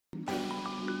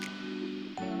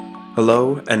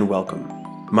Hello and welcome.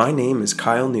 My name is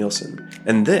Kyle Nielsen,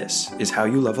 and this is How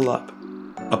You Level Up,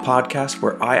 a podcast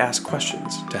where I ask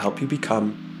questions to help you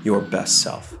become your best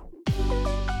self.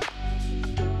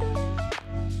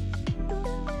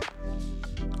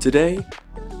 Today,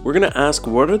 we're going to ask,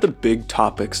 what are the big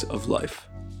topics of life?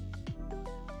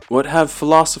 What have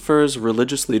philosophers,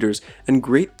 religious leaders, and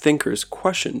great thinkers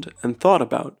questioned and thought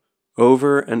about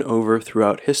over and over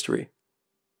throughout history?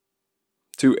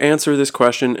 To answer this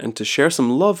question and to share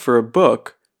some love for a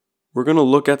book, we're going to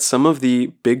look at some of the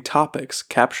big topics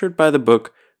captured by the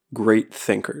book Great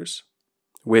Thinkers,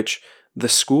 which the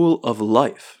School of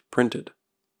Life printed.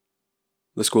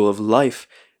 The School of Life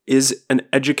is an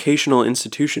educational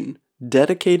institution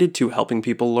dedicated to helping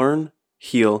people learn,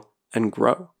 heal, and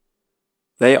grow.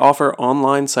 They offer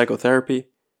online psychotherapy,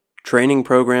 training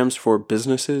programs for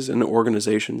businesses and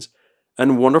organizations,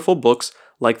 and wonderful books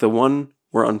like the one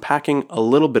we're unpacking a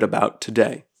little bit about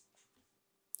today.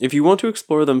 If you want to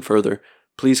explore them further,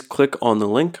 please click on the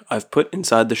link I've put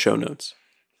inside the show notes.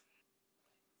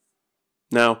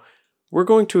 Now, we're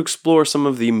going to explore some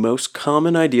of the most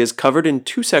common ideas covered in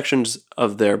two sections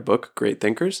of their book, Great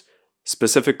Thinkers.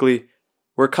 Specifically,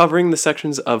 we're covering the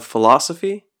sections of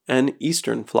philosophy and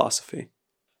Eastern philosophy.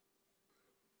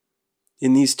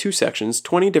 In these two sections,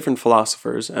 20 different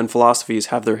philosophers and philosophies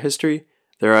have their history,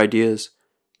 their ideas,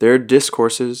 their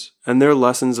discourses, and their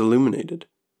lessons illuminated.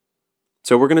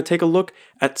 So we're going to take a look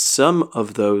at some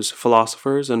of those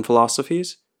philosophers and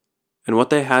philosophies and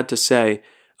what they had to say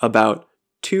about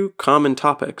two common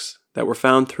topics that were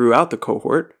found throughout the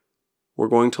cohort. We're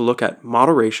going to look at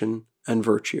moderation and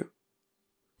virtue.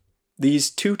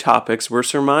 These two topics were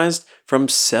surmised from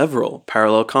several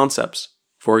parallel concepts.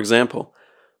 For example,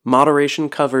 moderation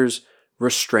covers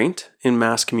restraint in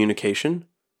mass communication,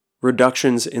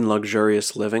 reductions in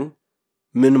luxurious living,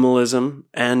 minimalism,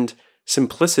 and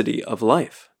simplicity of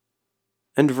life.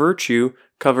 And virtue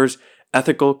covers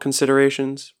ethical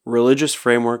considerations, religious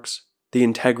frameworks, the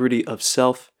integrity of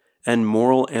self, and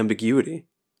moral ambiguity.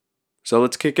 So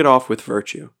let's kick it off with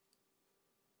virtue.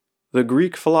 The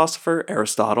Greek philosopher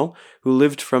Aristotle, who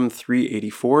lived from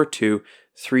 384 to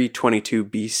 322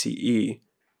 BCE,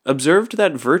 observed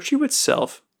that virtue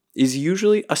itself is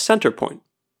usually a center point,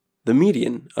 the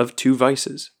median of two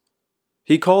vices.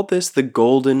 He called this the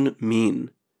golden mean.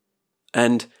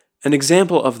 And an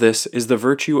example of this is the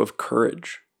virtue of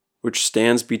courage, which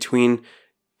stands between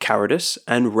cowardice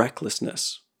and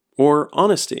recklessness, or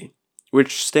honesty,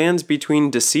 which stands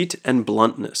between deceit and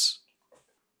bluntness,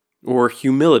 or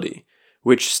humility,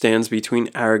 which stands between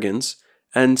arrogance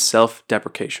and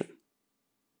self-deprecation.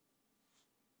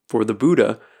 For the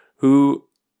Buddha, who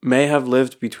may have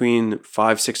lived between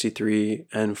 563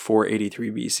 and 483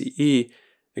 BCE,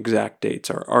 exact dates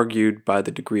are argued by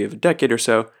the degree of a decade or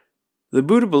so, the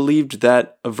Buddha believed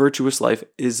that a virtuous life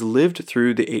is lived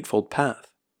through the Eightfold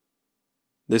Path.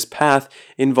 This path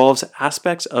involves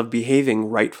aspects of behaving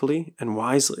rightfully and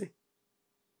wisely.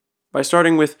 By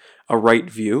starting with a right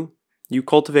view, you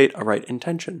cultivate a right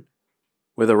intention.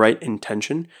 With a right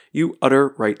intention, you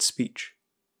utter right speech.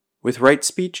 With right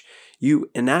speech,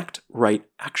 you enact right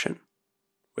action.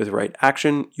 With right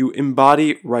action, you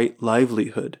embody right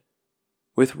livelihood.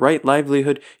 With right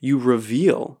livelihood, you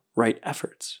reveal right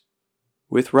efforts.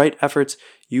 With right efforts,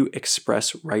 you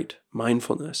express right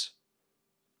mindfulness.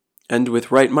 And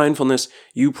with right mindfulness,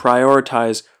 you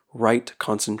prioritize right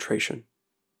concentration.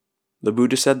 The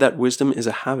Buddha said that wisdom is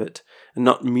a habit and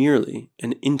not merely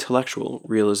an intellectual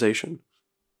realization.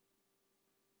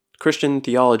 Christian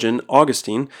theologian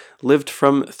Augustine lived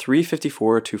from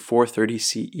 354 to 430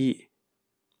 CE,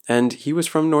 and he was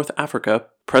from North Africa,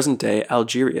 present-day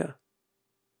Algeria.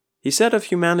 He said of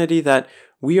humanity that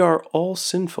we are all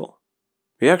sinful.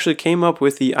 He actually came up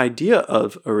with the idea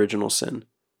of original sin.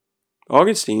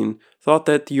 Augustine thought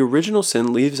that the original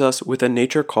sin leaves us with a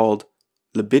nature called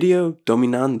libido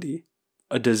dominandi,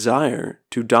 a desire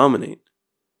to dominate.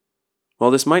 While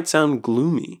this might sound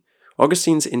gloomy,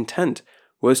 Augustine's intent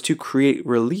was to create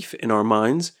relief in our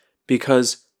minds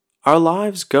because our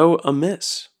lives go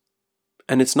amiss.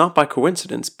 And it's not by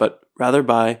coincidence, but rather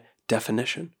by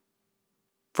definition.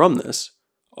 From this,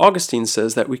 Augustine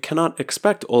says that we cannot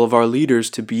expect all of our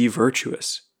leaders to be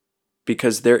virtuous,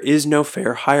 because there is no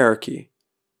fair hierarchy,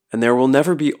 and there will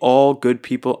never be all good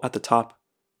people at the top,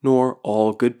 nor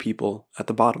all good people at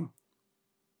the bottom.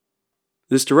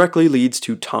 This directly leads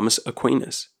to Thomas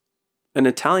Aquinas, an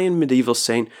Italian medieval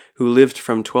saint who lived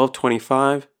from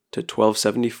 1225 to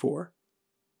 1274.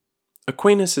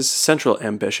 Aquinas' central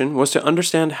ambition was to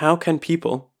understand how can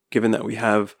people, given that we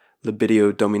have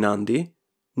libido dominandi,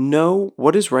 know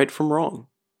what is right from wrong.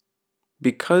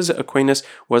 Because Aquinas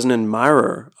was an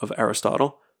admirer of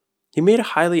Aristotle, he made a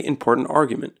highly important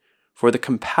argument for the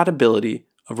compatibility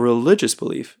of religious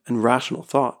belief and rational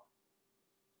thought.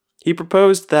 He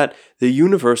proposed that the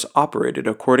universe operated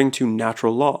according to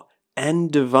natural law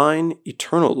and divine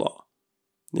eternal law.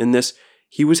 In this,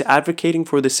 he was advocating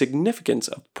for the significance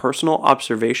of personal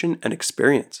observation and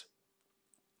experience.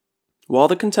 While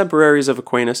the contemporaries of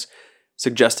Aquinas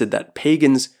suggested that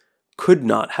pagans could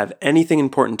not have anything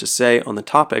important to say on the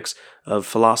topics of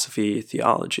philosophy,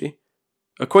 theology,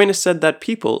 Aquinas said that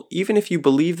people, even if you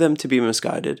believe them to be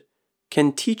misguided,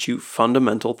 can teach you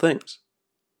fundamental things.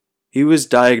 He was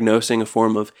diagnosing a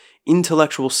form of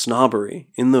intellectual snobbery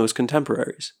in those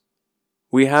contemporaries.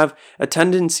 We have a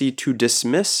tendency to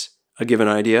dismiss a given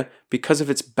idea because of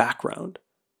its background.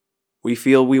 We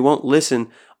feel we won't listen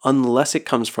unless it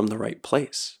comes from the right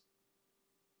place.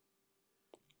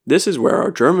 This is where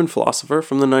our German philosopher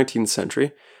from the 19th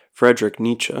century, Friedrich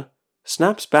Nietzsche,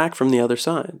 snaps back from the other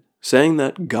side, saying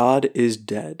that God is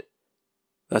dead.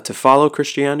 That to follow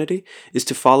Christianity is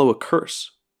to follow a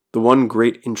curse, the one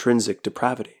great intrinsic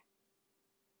depravity.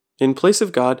 In place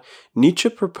of God, Nietzsche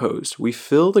proposed we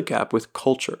fill the gap with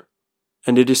culture,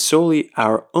 and it is solely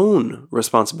our own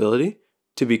responsibility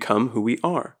to become who we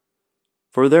are,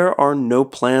 for there are no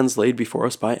plans laid before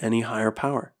us by any higher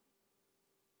power.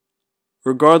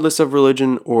 Regardless of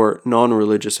religion or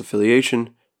non-religious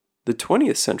affiliation, the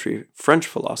 20th century French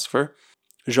philosopher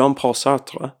Jean-Paul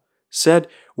Sartre said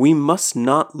we must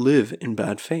not live in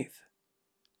bad faith.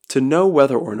 To know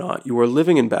whether or not you are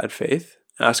living in bad faith,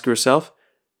 ask yourself,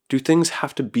 do things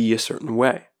have to be a certain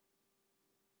way?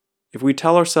 If we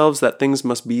tell ourselves that things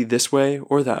must be this way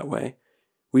or that way,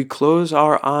 we close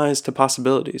our eyes to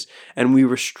possibilities and we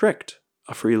restrict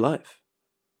a free life.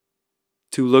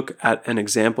 To look at an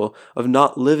example of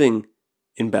not living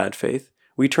in bad faith,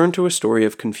 we turn to a story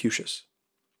of Confucius.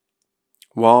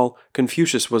 While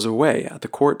Confucius was away at the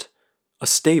court, a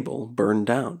stable burned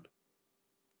down.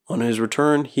 On his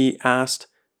return, he asked,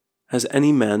 "Has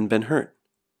any man been hurt?"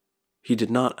 He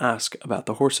did not ask about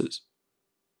the horses.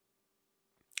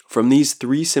 From these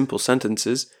 3 simple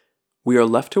sentences, we are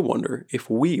left to wonder if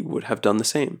we would have done the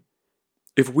same,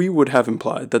 if we would have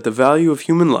implied that the value of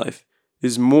human life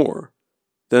is more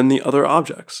than the other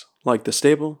objects, like the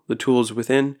stable, the tools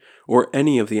within, or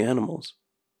any of the animals.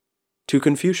 To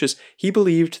Confucius, he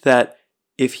believed that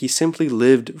if he simply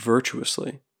lived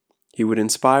virtuously, he would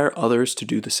inspire others to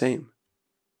do the same.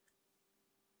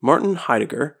 Martin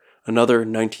Heidegger, another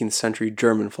 19th century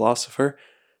German philosopher,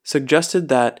 suggested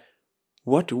that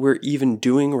what we're even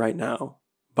doing right now,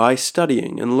 by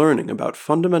studying and learning about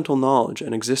fundamental knowledge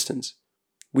and existence,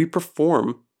 we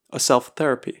perform a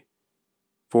self-therapy.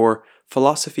 For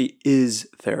philosophy is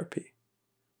therapy.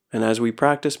 And as we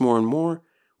practice more and more,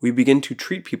 we begin to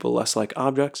treat people less like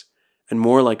objects and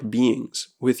more like beings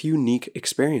with unique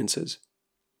experiences.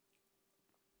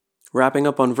 Wrapping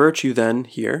up on virtue then,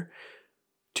 here,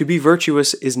 to be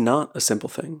virtuous is not a simple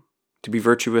thing. To be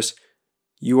virtuous,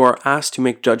 you are asked to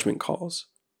make judgment calls,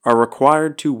 are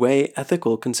required to weigh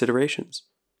ethical considerations.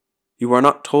 You are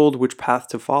not told which path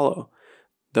to follow,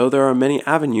 though there are many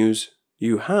avenues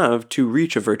you have to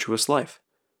reach a virtuous life,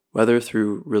 whether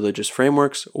through religious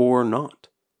frameworks or not.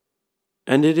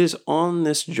 And it is on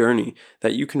this journey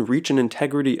that you can reach an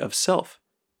integrity of self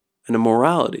and a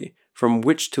morality from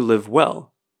which to live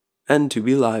well and to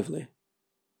be lively.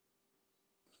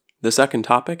 The second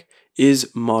topic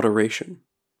is moderation.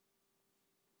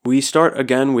 We start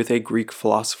again with a Greek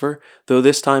philosopher, though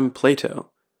this time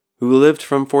Plato, who lived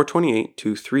from 428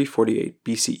 to 348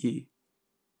 BCE.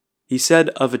 He said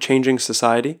of a changing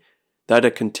society that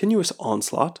a continuous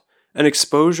onslaught and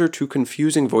exposure to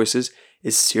confusing voices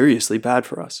is seriously bad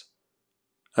for us.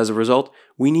 As a result,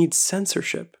 we need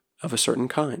censorship of a certain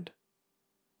kind.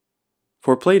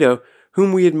 For Plato,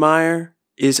 whom we admire,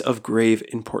 is of grave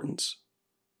importance.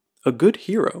 A good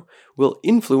hero will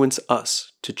influence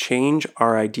us to change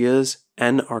our ideas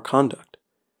and our conduct.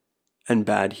 And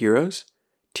bad heroes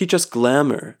teach us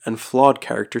glamour and flawed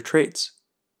character traits.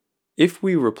 If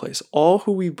we replace all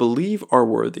who we believe are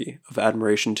worthy of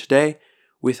admiration today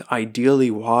with ideally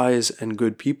wise and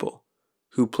good people,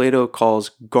 who Plato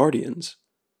calls guardians,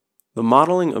 the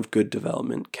modeling of good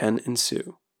development can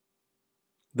ensue.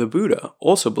 The Buddha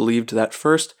also believed that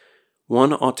first,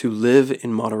 one ought to live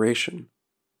in moderation.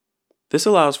 This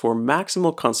allows for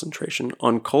maximal concentration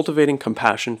on cultivating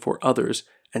compassion for others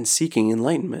and seeking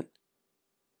enlightenment.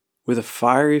 With a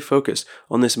fiery focus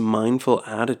on this mindful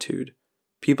attitude,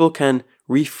 people can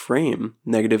reframe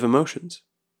negative emotions,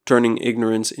 turning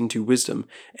ignorance into wisdom,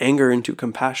 anger into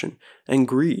compassion, and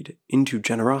greed into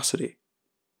generosity.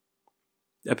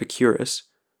 Epicurus,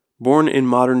 born in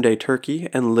modern-day Turkey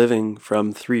and living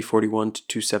from 341 to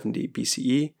 270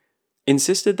 BCE,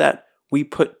 insisted that we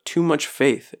put too much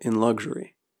faith in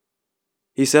luxury.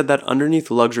 He said that underneath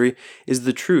luxury is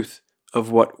the truth of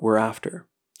what we're after,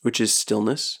 which is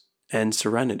stillness and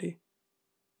serenity.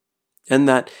 And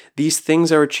that these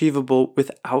things are achievable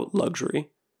without luxury,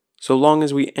 so long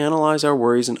as we analyze our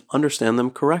worries and understand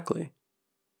them correctly.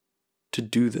 To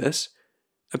do this,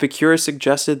 Epicurus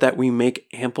suggested that we make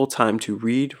ample time to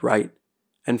read, write,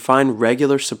 and find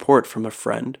regular support from a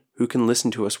friend who can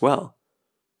listen to us well,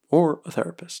 or a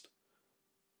therapist.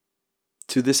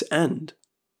 To this end,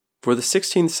 for the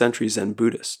 16th century Zen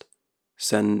Buddhist,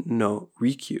 Sen no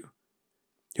Rikyu,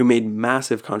 who made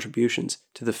massive contributions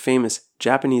to the famous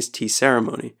Japanese tea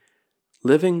ceremony,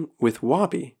 living with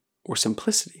wabi, or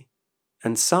simplicity,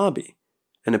 and sabi,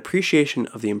 an appreciation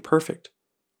of the imperfect,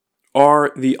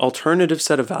 are the alternative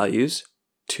set of values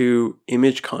to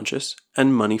image-conscious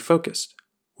and money-focused,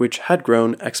 which had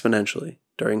grown exponentially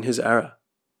during his era.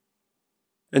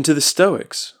 And to the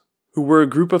Stoics, who were a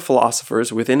group of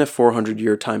philosophers within a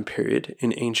 400-year time period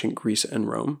in ancient Greece and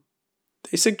Rome,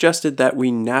 they suggested that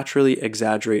we naturally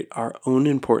exaggerate our own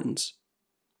importance.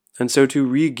 And so to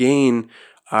regain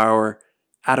our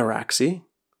ataraxy,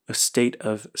 a state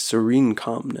of serene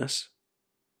calmness,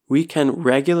 we can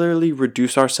regularly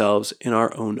reduce ourselves in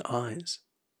our own eyes.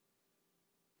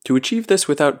 To achieve this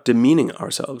without demeaning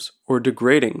ourselves or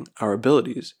degrading our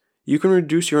abilities, you can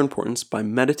reduce your importance by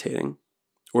meditating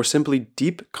or simply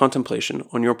deep contemplation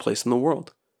on your place in the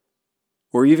world,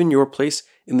 or even your place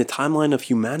in the timeline of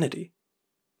humanity.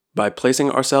 By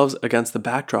placing ourselves against the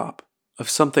backdrop of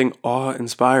something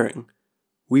awe-inspiring,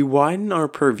 we widen our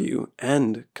purview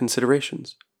and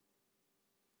considerations.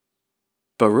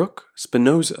 Baruch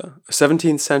Spinoza, a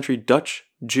 17th century Dutch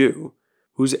Jew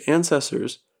whose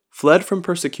ancestors fled from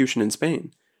persecution in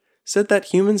Spain, said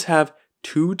that humans have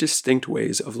two distinct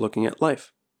ways of looking at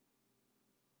life.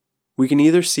 We can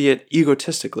either see it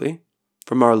egotistically,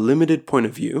 from our limited point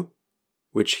of view,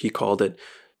 which he called it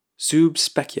sub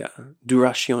specia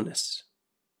durationis,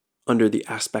 under the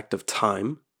aspect of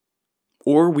time,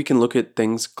 or we can look at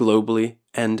things globally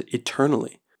and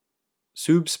eternally,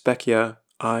 sub specia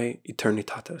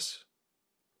aeternitatis,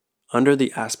 under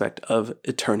the aspect of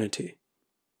eternity.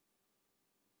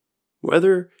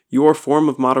 Whether your form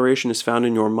of moderation is found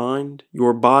in your mind,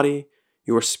 your body,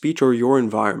 your speech, or your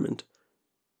environment,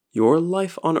 your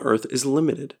life on earth is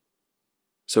limited.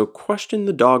 So question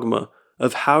the dogma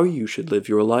of how you should live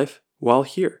your life while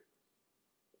here.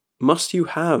 Must you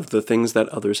have the things that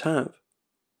others have?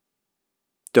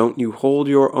 Don't you hold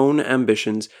your own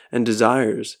ambitions and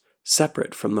desires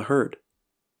separate from the herd?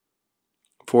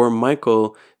 For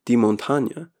Michel de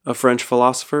Montaigne, a French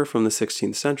philosopher from the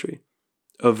 16th century,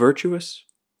 a virtuous,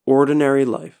 ordinary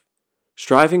life,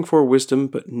 striving for wisdom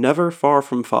but never far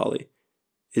from folly,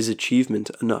 is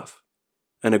achievement enough,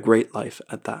 and a great life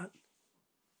at that.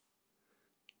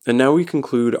 And now we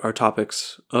conclude our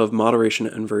topics of moderation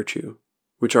and virtue,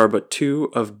 which are but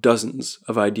two of dozens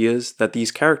of ideas that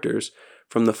these characters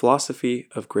from the philosophy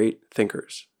of great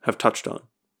thinkers have touched on.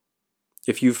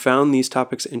 If you've found these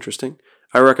topics interesting,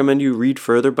 I recommend you read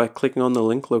further by clicking on the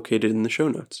link located in the show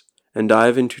notes and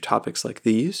dive into topics like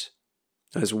these,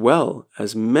 as well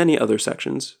as many other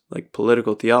sections like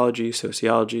political theology,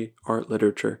 sociology, art,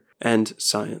 literature, and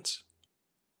science.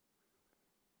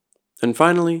 And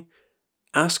finally,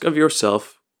 ask of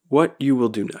yourself what you will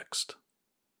do next.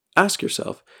 Ask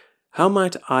yourself, how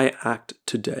might I act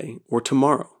today or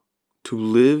tomorrow to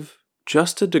live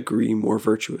just a degree more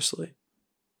virtuously,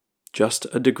 just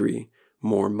a degree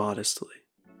more modestly?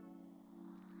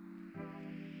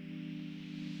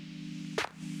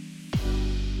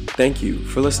 Thank you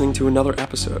for listening to another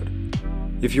episode.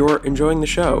 If you're enjoying the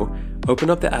show, open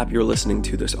up the app you're listening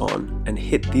to this on and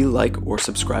hit the like or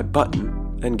subscribe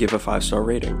button and give a 5-star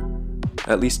rating.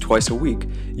 At least twice a week,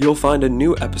 you'll find a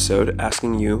new episode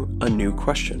asking you a new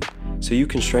question, so you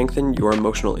can strengthen your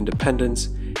emotional independence,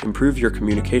 improve your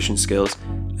communication skills,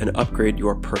 and upgrade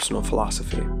your personal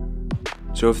philosophy.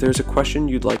 So if there's a question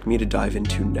you'd like me to dive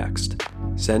into next,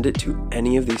 send it to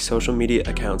any of these social media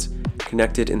accounts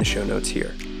connected in the show notes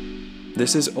here.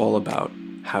 This is all about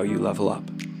how you level up.